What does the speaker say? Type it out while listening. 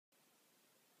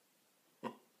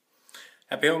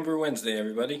Happy Homebrew Wednesday,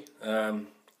 everybody.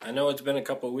 I know it's been a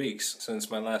couple weeks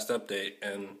since my last update,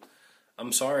 and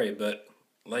I'm sorry, but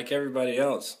like everybody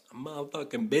else, I'm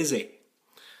motherfucking busy.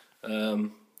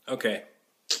 Okay,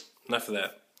 enough of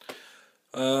that.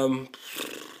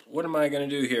 What am I going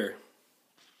to do here?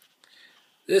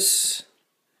 This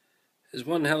is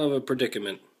one hell of a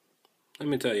predicament, let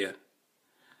me tell you.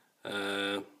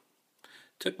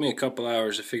 Took me a couple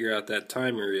hours to figure out that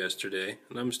timer yesterday,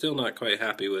 and I'm still not quite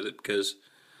happy with it because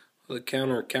the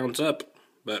counter counts up,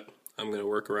 but I'm going to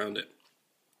work around it.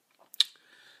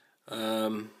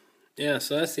 Yeah,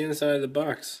 so that's the inside of the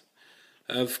box.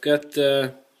 I've got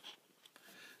the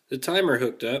timer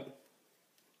hooked up,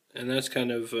 and that's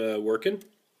kind of working.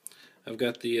 I've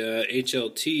got the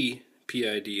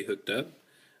HLT-PID hooked up,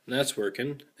 and that's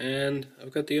working. And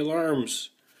I've got the alarms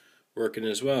working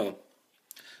as well.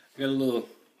 I've got a little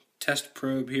test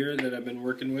probe here that I've been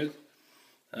working with.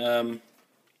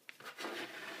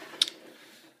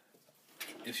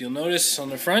 If you'll notice on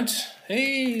the front,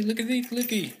 hey, look at these,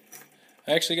 looky.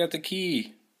 I actually got the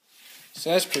key.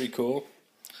 So that's pretty cool.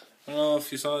 I don't know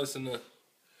if you saw this in the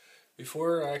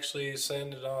before. I actually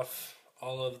sanded off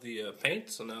all of the paint,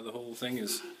 so now the whole thing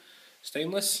is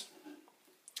stainless.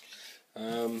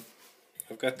 I've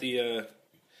got the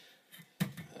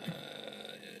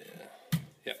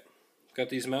got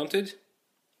these mounted,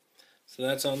 so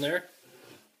that's on there.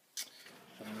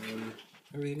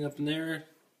 Everything up in there,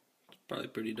 it's probably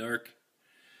pretty dark.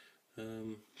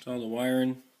 It's all the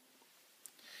wiring.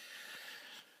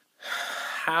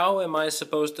 How am I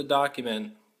supposed to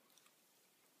document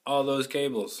all those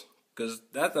cables? Because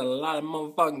that's a lot of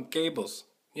motherfucking cables.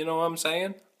 You know what I'm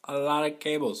saying? A lot of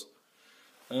cables.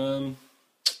 Yeah.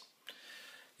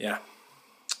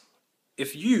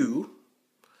 If you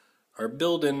are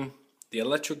building the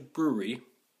electric brewery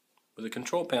with a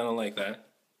control panel like that,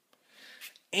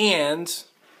 and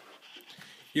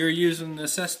you're using the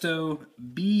Sesto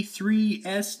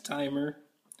B3S timer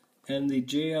and the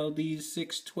JLD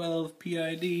 612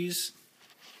 PIDs,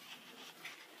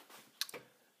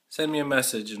 send me a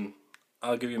message and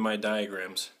I'll give you my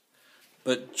diagrams.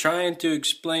 But trying to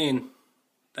explain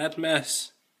that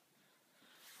mess,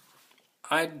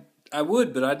 I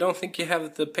would, but I don't think you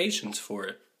have the patience for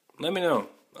it. Let me know.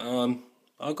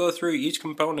 I'll go through each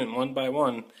component one by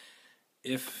one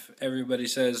if everybody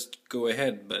says go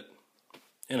ahead, but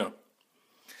you know.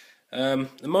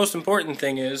 The most important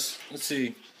thing is, let's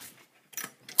see,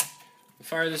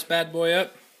 fire this bad boy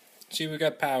up. See, we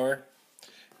got power.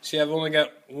 See, I've only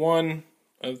got one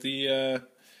of the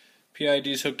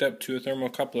PIDs hooked up to a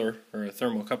thermocoupler, or a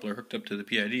thermocoupler hooked up to the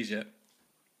PIDs yet.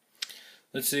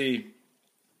 Let's see.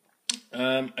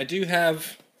 I do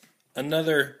have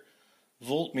another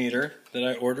voltmeter that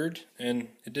I ordered, and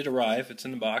it did arrive. It's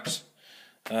in the box.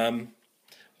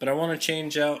 But I want to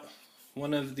change out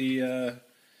one of the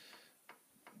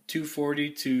 240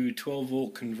 to 12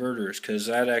 volt converters, because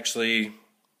that actually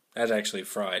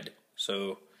fried.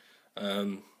 So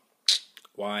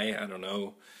why, I don't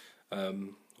know.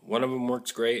 One of them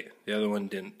works great, the other one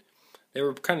didn't. They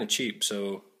were kind of cheap,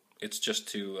 so it's just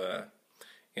to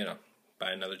you know,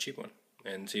 buy another cheap one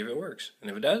and see if it works. And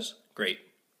if it does, great.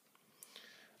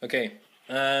 Okay,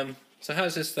 so how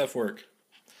does this stuff work?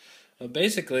 Well,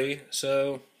 basically,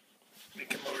 so let me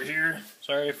come over here.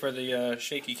 Sorry for the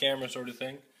shaky camera sort of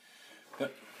thing.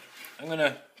 But I'm going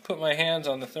to put my hands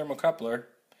on the thermocoupler,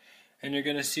 and you're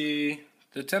going to see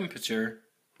the temperature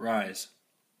rise.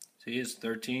 See, it's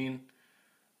 13.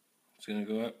 It's going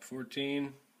to go up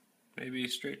 14, maybe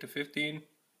straight to 15.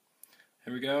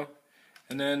 There we go.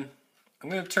 And then I'm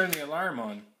going to turn the alarm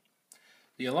on.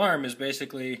 The alarm is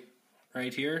basically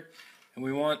right here, and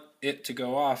we want it to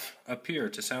go off up here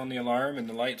to sound the alarm and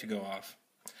the light to go off.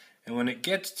 And when it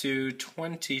gets to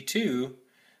 22,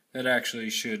 that actually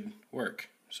should work.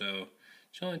 So it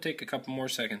should only take a couple more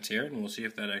seconds here, and we'll see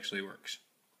if that actually works.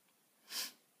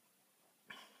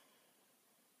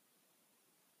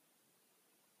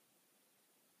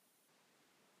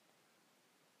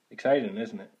 Exciting,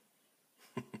 isn't it?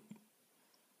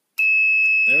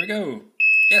 There we go.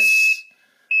 Yes!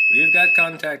 We've got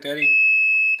contact, Eddie.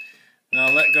 Now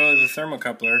I'll let go of the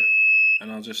thermocoupler,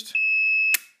 and I'll just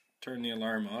turn the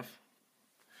alarm off.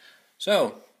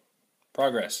 So,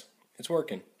 progress. It's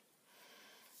working.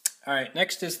 Alright,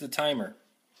 next is the timer.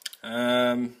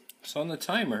 So on the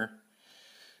timer,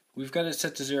 we've got it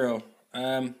set to 0.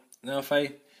 Now if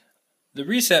the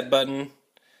reset button,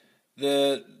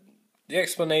 the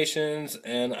explanations,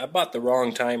 and I bought the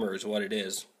wrong timer is what it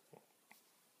is.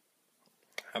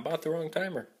 I bought the wrong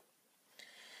timer.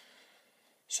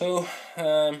 So,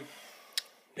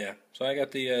 yeah, so I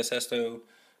got the Sesto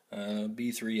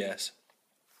B3S.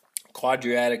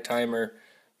 quadratic timer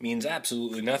means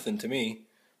absolutely nothing to me.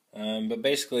 But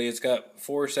basically it's got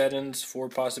 4 settings, 4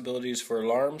 possibilities for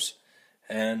alarms,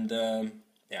 and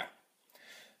yeah.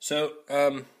 So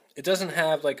it doesn't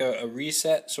have like a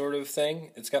reset sort of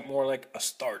thing. It's got more like a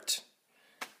start,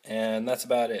 and that's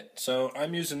about it. So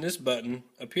I'm using this button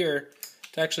up here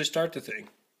to actually start the thing.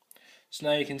 So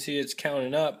now you can see it's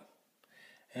counting up,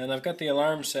 and I've got the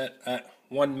alarm set at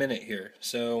 1 minute here.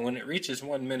 So when it reaches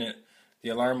 1 minute, the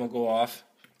alarm will go off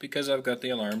because I've got the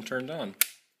alarm turned on.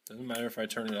 Doesn't matter if I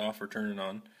turn it off or turn it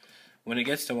on. When it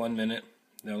gets to 1 minute,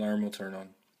 the alarm will turn on.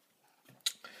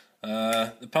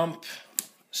 The pump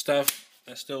stuff,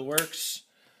 that still works.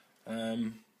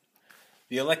 The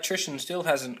electrician still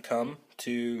hasn't come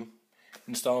to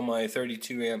install my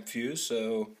 32 amp fuse,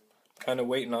 so I'm kind of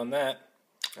waiting on that.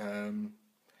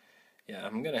 Yeah,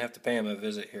 I'm gonna have to pay him a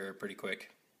visit here pretty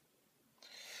quick.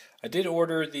 I did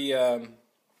order the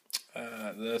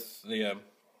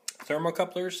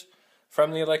thermocouplers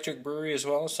from the electric brewery as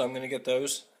well, so I'm gonna get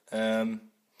those.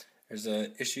 There's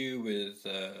an issue with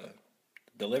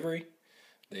delivery.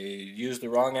 They used the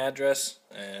wrong address,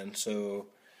 and so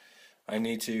I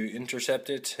need to intercept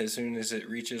it as soon as it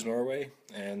reaches Norway,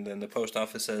 and then the post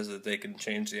office says that they can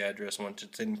change the address once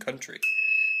it's in country.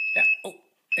 Yeah, oh,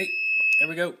 hey, there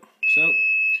we go. So,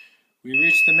 we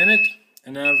reached the minute,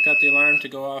 and now I've got the alarm to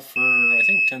go off for, I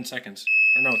think, 10 seconds.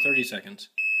 Or no, 30 seconds.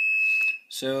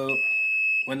 So,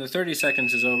 when the 30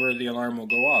 seconds is over, the alarm will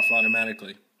go off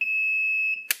automatically.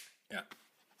 Yeah.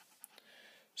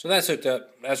 So that's hooked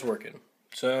up, that's working.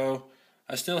 So,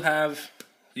 I still have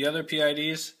the other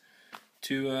PIDs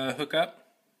to hook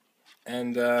up,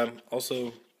 and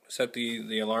also set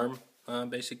the alarm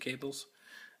basic cables,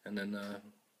 and then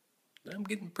I'm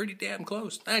getting pretty damn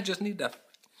close. I just need the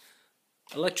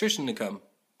electrician to come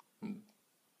and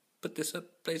put this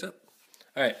place up.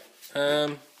 Alright,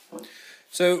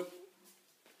 so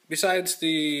besides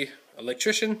the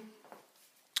electrician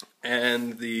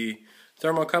and the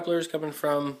thermocouplers coming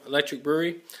from Electric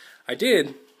Brewery, I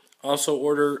did also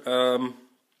order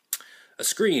a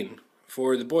screen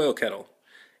for the boil kettle,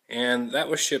 and that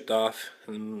was shipped off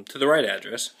to the right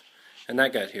address, and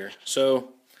that got here.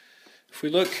 So if we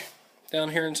look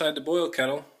down here inside the boil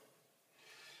kettle,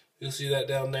 you'll see that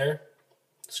down there,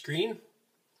 screen,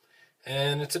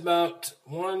 and it's about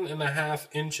 1.5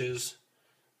 inches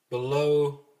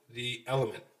below the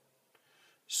element.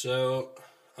 So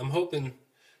I'm hoping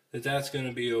that that's going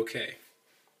to be okay.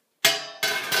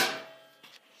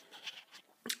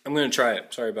 I'm going to try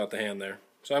it. Sorry about the hand there.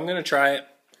 So I'm going to try it.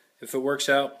 If it works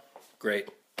out, great.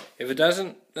 If it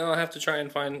doesn't, then I'll have to try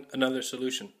and find another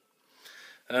solution.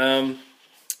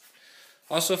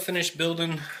 Also finished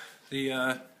building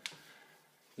the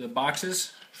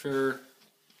boxes to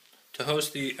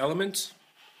host the elements.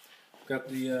 Got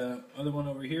the other one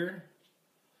over here.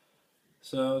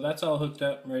 So that's all hooked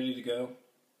up and ready to go.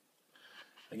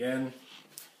 Again,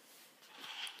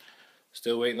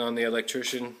 still waiting on the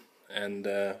electrician, and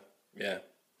yeah.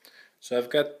 So I've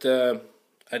got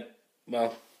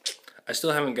I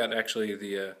still haven't got actually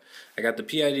I got the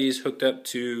PIDs hooked up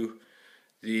to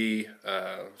the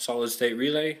solid state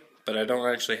relay, but I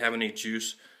don't actually have any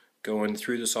juice going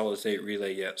through the solid state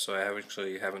relay yet, so I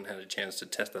haven't had a chance to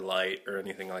test the light or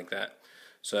anything like that.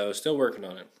 So still working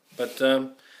on it. But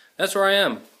that's where I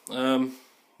am.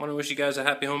 Want to wish you guys a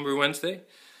happy Homebrew Wednesday,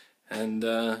 and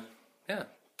yeah,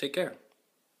 take care.